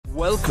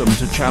Welcome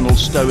to channel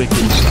Stoic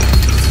Insight.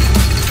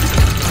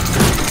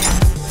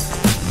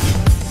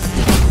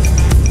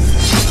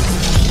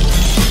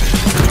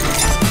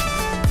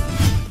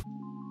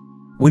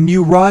 When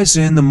you rise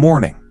in the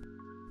morning,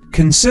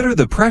 consider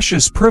the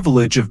precious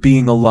privilege of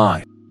being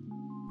alive.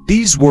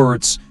 These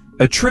words,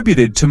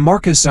 attributed to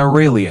Marcus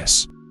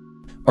Aurelius,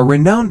 a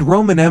renowned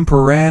Roman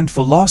emperor and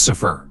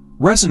philosopher,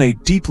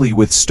 resonate deeply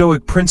with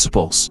Stoic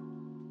principles.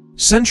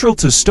 Central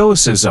to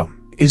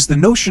Stoicism is the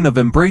notion of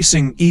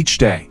embracing each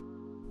day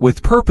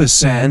with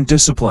purpose and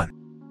discipline.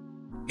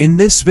 In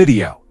this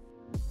video,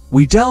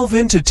 we delve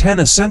into 10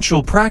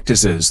 essential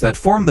practices that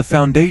form the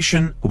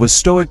foundation of a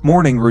Stoic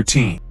morning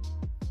routine.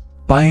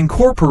 By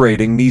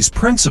incorporating these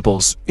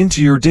principles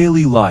into your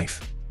daily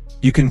life,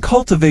 you can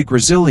cultivate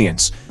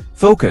resilience,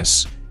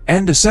 focus,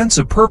 and a sense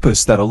of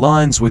purpose that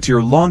aligns with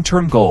your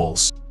long-term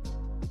goals.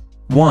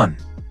 1.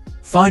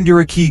 Find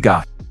your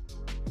ikigai.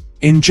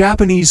 In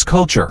Japanese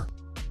culture,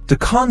 the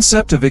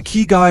concept of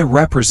ikigai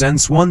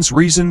represents one's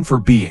reason for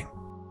being.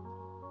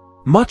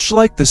 Much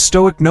like the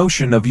Stoic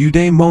notion of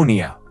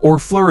eudaimonia, or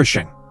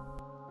flourishing,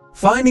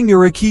 finding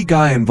your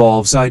ikigai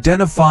involves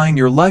identifying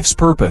your life's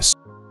purpose.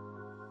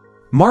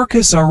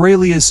 Marcus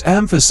Aurelius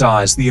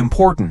emphasized the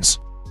importance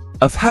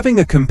of having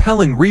a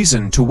compelling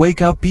reason to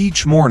wake up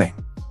each morning,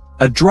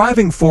 a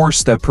driving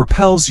force that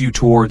propels you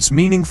towards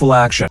meaningful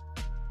action.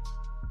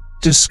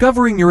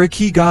 Discovering your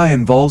ikigai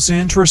involves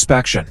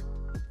introspection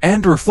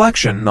and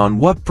reflection on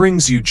what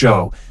brings you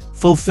joy,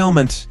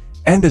 fulfillment,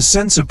 and a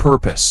sense of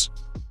purpose.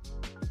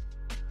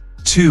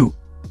 2.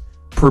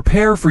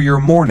 Prepare for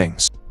your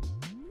mornings.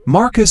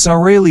 Marcus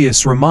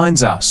Aurelius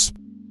reminds us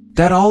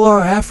that all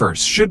our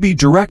efforts should be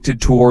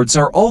directed towards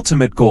our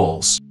ultimate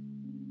goals.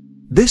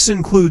 This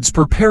includes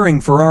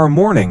preparing for our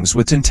mornings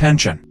with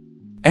intention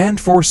and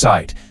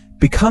foresight.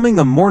 Becoming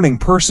a morning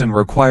person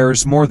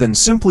requires more than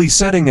simply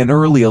setting an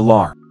early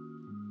alarm.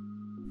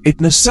 It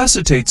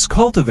necessitates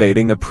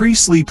cultivating a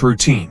pre-sleep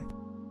routine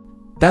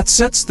that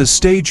sets the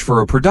stage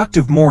for a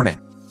productive morning.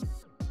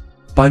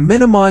 By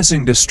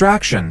minimizing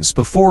distractions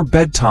before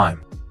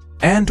bedtime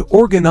and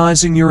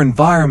organizing your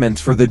environment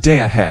for the day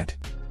ahead,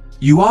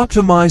 you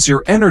optimize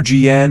your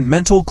energy and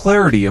mental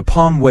clarity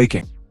upon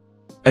waking.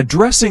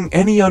 Addressing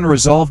any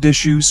unresolved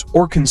issues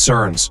or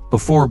concerns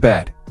before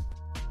bed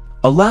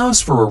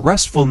allows for a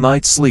restful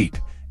night's sleep,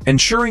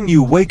 ensuring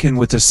you awaken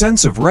with a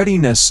sense of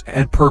readiness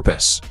and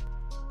purpose.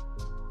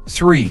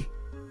 3.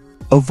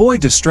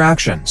 Avoid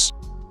distractions.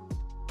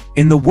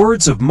 In the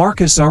words of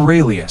Marcus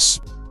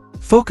Aurelius,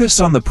 focus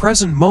on the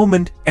present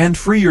moment and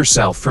free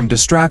yourself from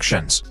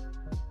distractions.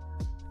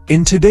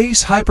 In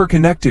today's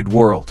hyper-connected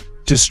world,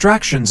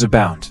 distractions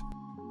abound,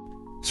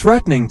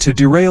 threatening to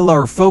derail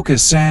our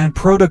focus and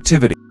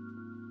productivity.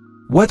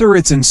 Whether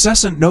it's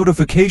incessant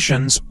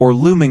notifications or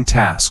looming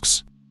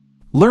tasks,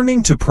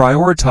 learning to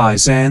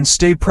prioritize and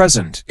stay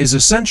present is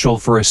essential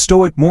for a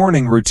Stoic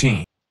morning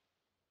routine.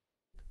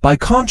 By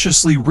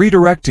consciously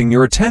redirecting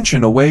your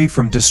attention away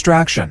from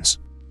distractions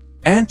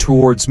and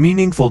towards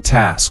meaningful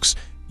tasks,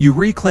 you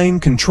reclaim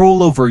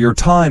control over your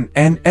time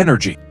and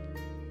energy.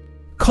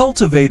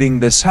 Cultivating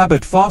this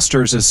habit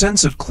fosters a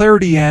sense of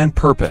clarity and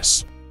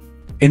purpose,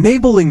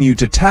 enabling you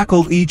to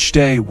tackle each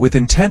day with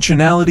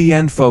intentionality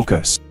and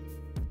focus.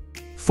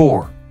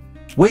 4.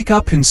 Wake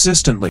up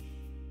consistently.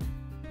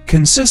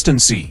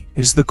 Consistency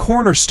is the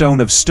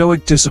cornerstone of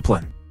Stoic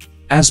discipline,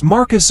 as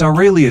Marcus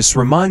Aurelius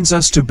reminds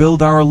us to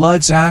build our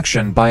lives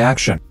action by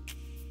action.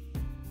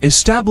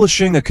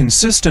 Establishing a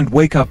consistent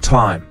wake-up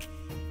time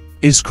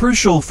is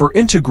crucial for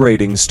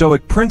integrating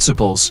Stoic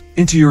principles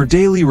into your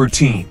daily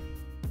routine.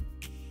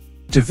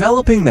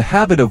 Developing the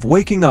habit of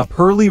waking up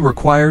early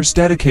requires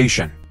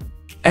dedication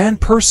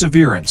and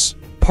perseverance,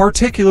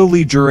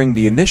 particularly during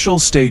the initial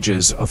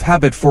stages of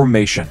habit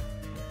formation.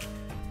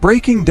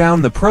 Breaking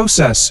down the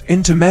process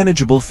into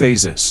manageable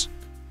phases,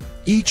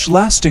 each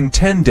lasting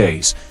 10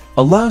 days,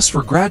 allows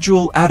for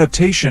gradual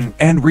adaptation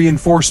and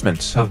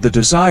reinforcement of the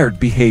desired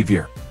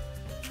behavior.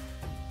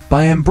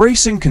 By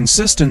embracing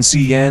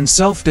consistency and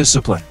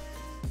self-discipline,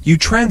 you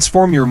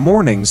transform your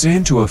mornings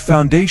into a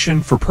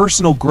foundation for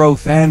personal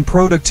growth and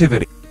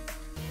productivity.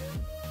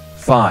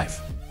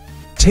 5.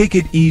 Take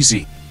it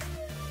easy.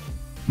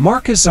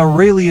 Marcus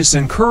Aurelius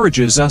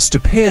encourages us to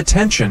pay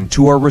attention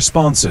to our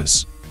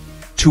responses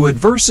to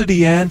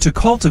adversity and to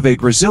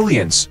cultivate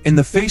resilience in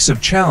the face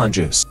of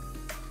challenges.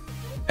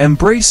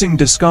 Embracing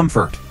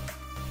discomfort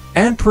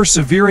and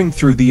persevering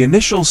through the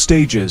initial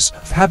stages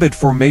of habit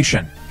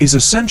formation is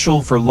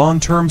essential for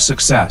long-term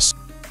success.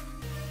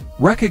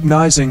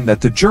 Recognizing that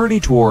the journey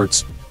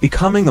towards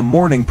becoming a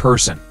morning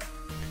person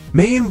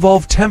may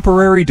involve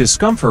temporary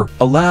discomfort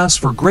allows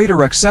for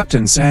greater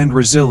acceptance and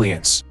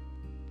resilience.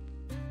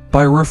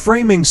 By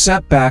reframing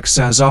setbacks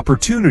as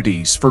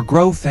opportunities for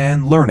growth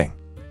and learning,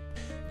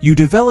 you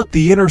develop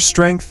the inner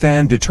strength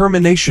and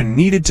determination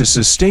needed to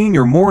sustain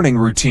your morning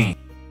routine.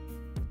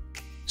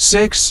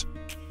 6.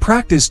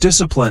 Practice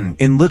discipline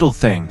in little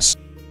things.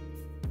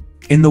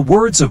 In the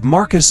words of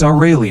Marcus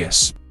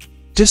Aurelius,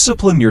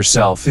 discipline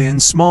yourself in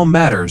small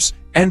matters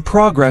and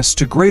progress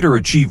to greater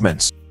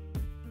achievements.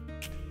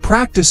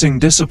 Practicing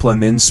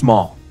discipline in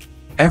small,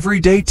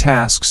 everyday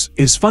tasks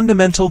is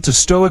fundamental to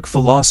Stoic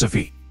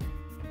philosophy.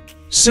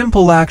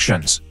 Simple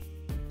actions,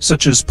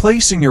 such as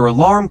placing your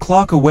alarm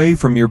clock away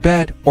from your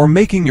bed or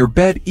making your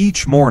bed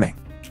each morning,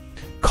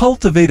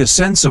 cultivate a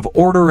sense of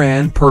order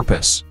and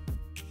purpose.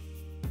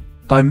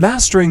 By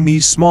mastering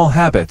these small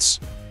habits,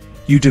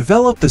 you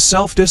develop the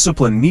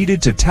self-discipline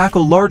needed to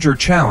tackle larger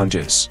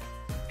challenges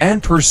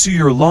and pursue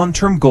your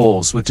long-term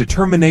goals with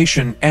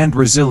determination and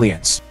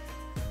resilience.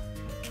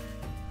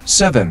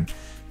 7.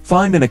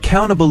 Find an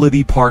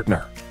accountability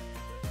partner.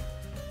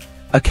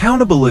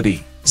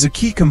 Accountability is a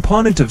key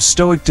component of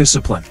Stoic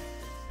discipline,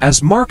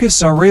 as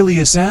Marcus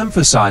Aurelius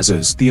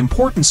emphasizes the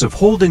importance of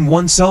holding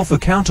oneself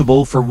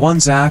accountable for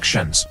one's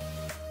actions.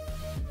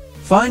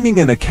 Finding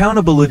an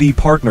accountability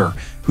partner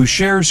who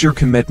shares your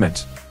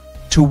commitment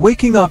to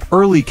waking up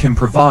early can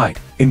provide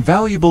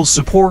invaluable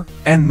support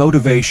and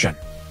motivation.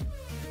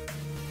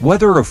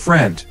 Whether a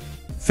friend,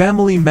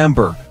 family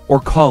member, or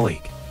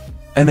colleague,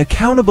 an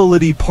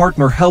accountability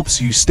partner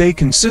helps you stay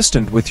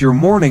consistent with your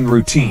morning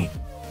routine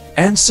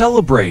and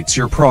celebrates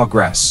your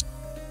progress.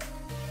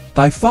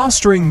 By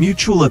fostering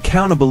mutual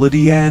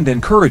accountability and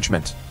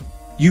encouragement,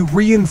 you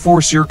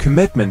reinforce your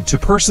commitment to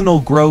personal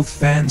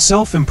growth and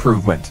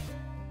self-improvement.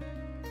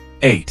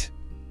 8.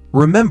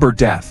 Remember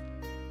death.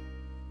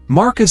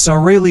 Marcus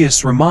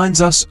Aurelius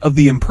reminds us of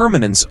the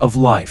impermanence of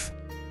life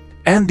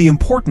and the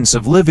importance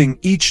of living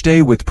each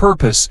day with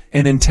purpose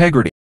and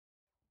integrity.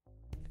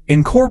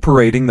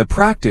 Incorporating the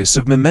practice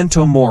of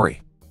memento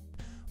mori,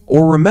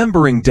 or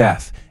remembering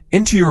death,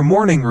 into your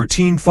morning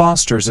routine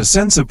fosters a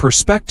sense of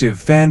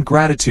perspective and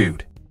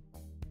gratitude.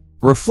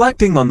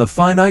 Reflecting on the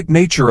finite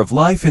nature of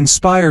life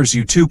inspires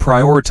you to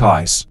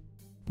prioritize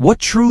what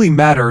truly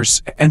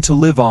matters and to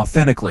live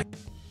authentically.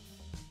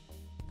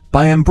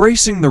 By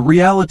embracing the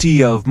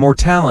reality of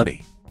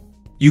mortality,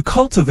 you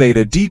cultivate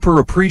a deeper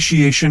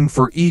appreciation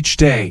for each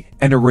day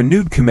and a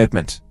renewed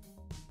commitment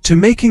to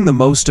making the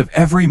most of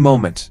every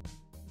moment.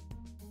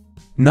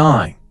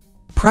 9.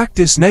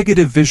 Practice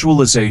negative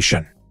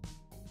visualization.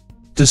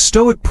 The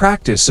Stoic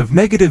practice of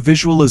negative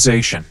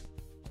visualization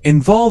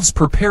involves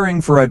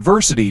preparing for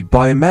adversity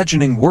by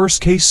imagining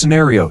worst-case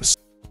scenarios.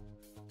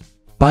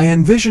 By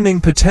envisioning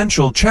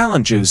potential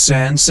challenges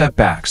and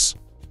setbacks,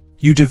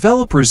 you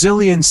develop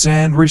resilience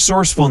and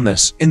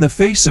resourcefulness in the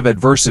face of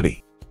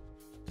adversity.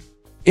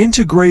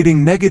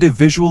 Integrating negative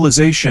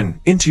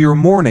visualization into your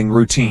morning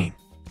routine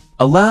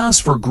allows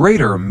for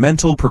greater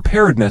mental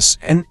preparedness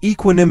and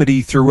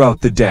equanimity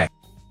throughout the day.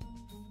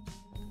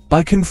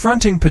 By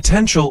confronting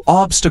potential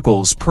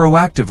obstacles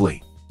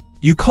proactively,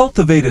 you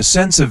cultivate a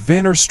sense of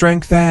inner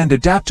strength and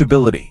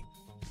adaptability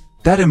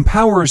that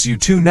empowers you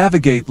to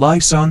navigate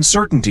life's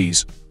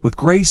uncertainties with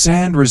grace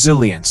and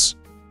resilience.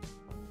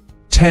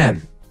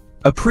 10.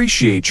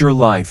 Appreciate your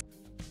life.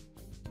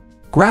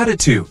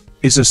 Gratitude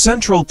is a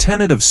central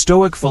tenet of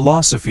Stoic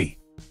philosophy,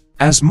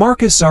 as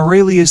Marcus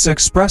Aurelius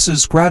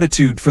expresses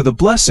gratitude for the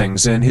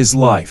blessings in his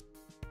life.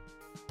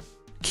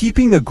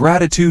 Keeping a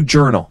gratitude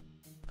journal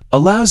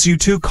allows you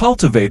to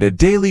cultivate a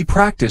daily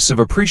practice of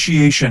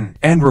appreciation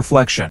and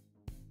reflection.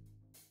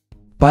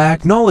 By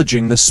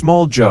acknowledging the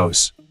small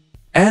joys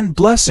and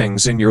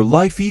blessings in your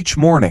life each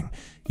morning,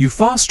 you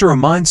foster a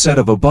mindset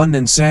of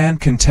abundance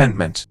and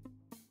contentment.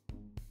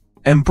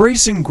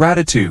 Embracing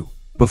gratitude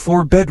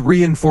before bed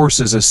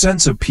reinforces a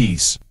sense of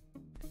peace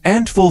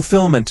and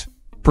fulfillment,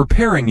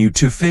 preparing you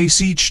to face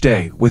each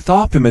day with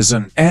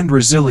optimism and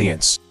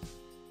resilience.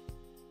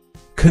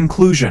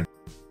 Conclusion.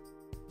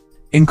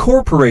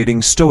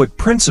 Incorporating Stoic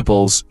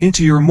principles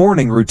into your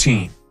morning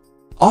routine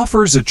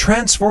offers a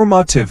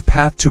transformative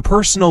path to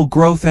personal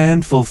growth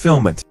and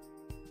fulfillment.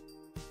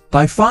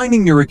 By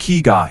finding your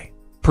ikigai,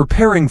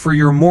 preparing for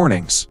your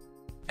mornings,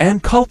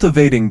 and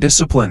cultivating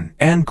discipline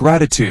and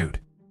gratitude,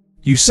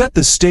 you set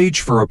the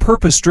stage for a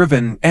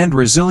purpose-driven and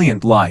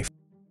resilient life.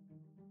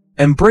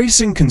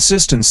 Embracing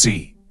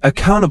consistency,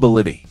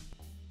 accountability,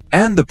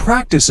 and the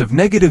practice of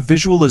negative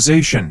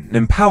visualization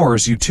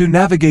empowers you to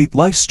navigate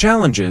life's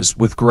challenges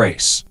with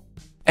grace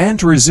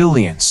and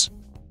resilience.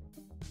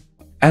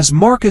 As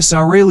Marcus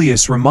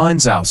Aurelius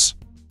reminds us,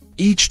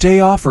 each day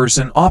offers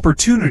an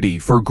opportunity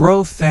for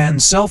growth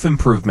and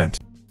self-improvement.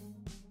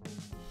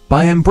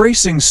 By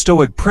embracing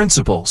Stoic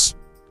principles,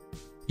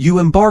 you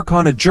embark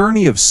on a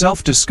journey of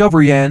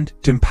self-discovery and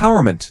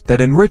empowerment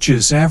that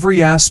enriches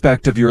every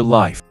aspect of your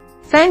life.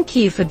 Thank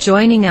you for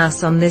joining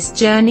us on this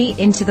journey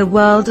into the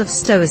world of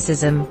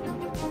Stoicism.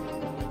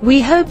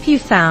 We hope you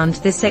found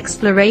this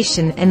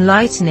exploration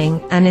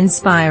enlightening and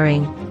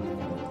inspiring.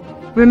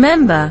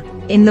 Remember,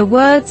 in the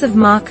words of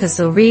Marcus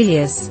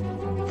Aurelius,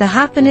 the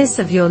happiness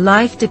of your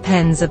life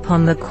depends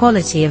upon the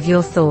quality of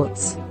your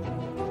thoughts.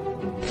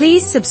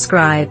 Please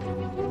subscribe.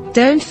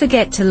 Don't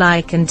forget to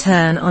like and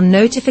turn on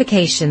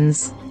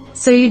notifications,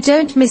 so you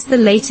don't miss the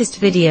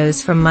latest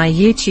videos from my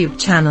YouTube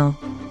channel.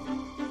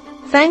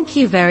 Thank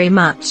you very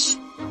much.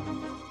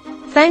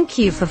 Thank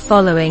you for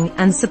following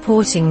and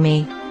supporting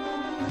me.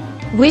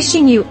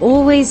 Wishing you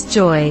always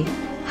joy,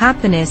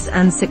 happiness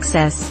and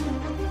success.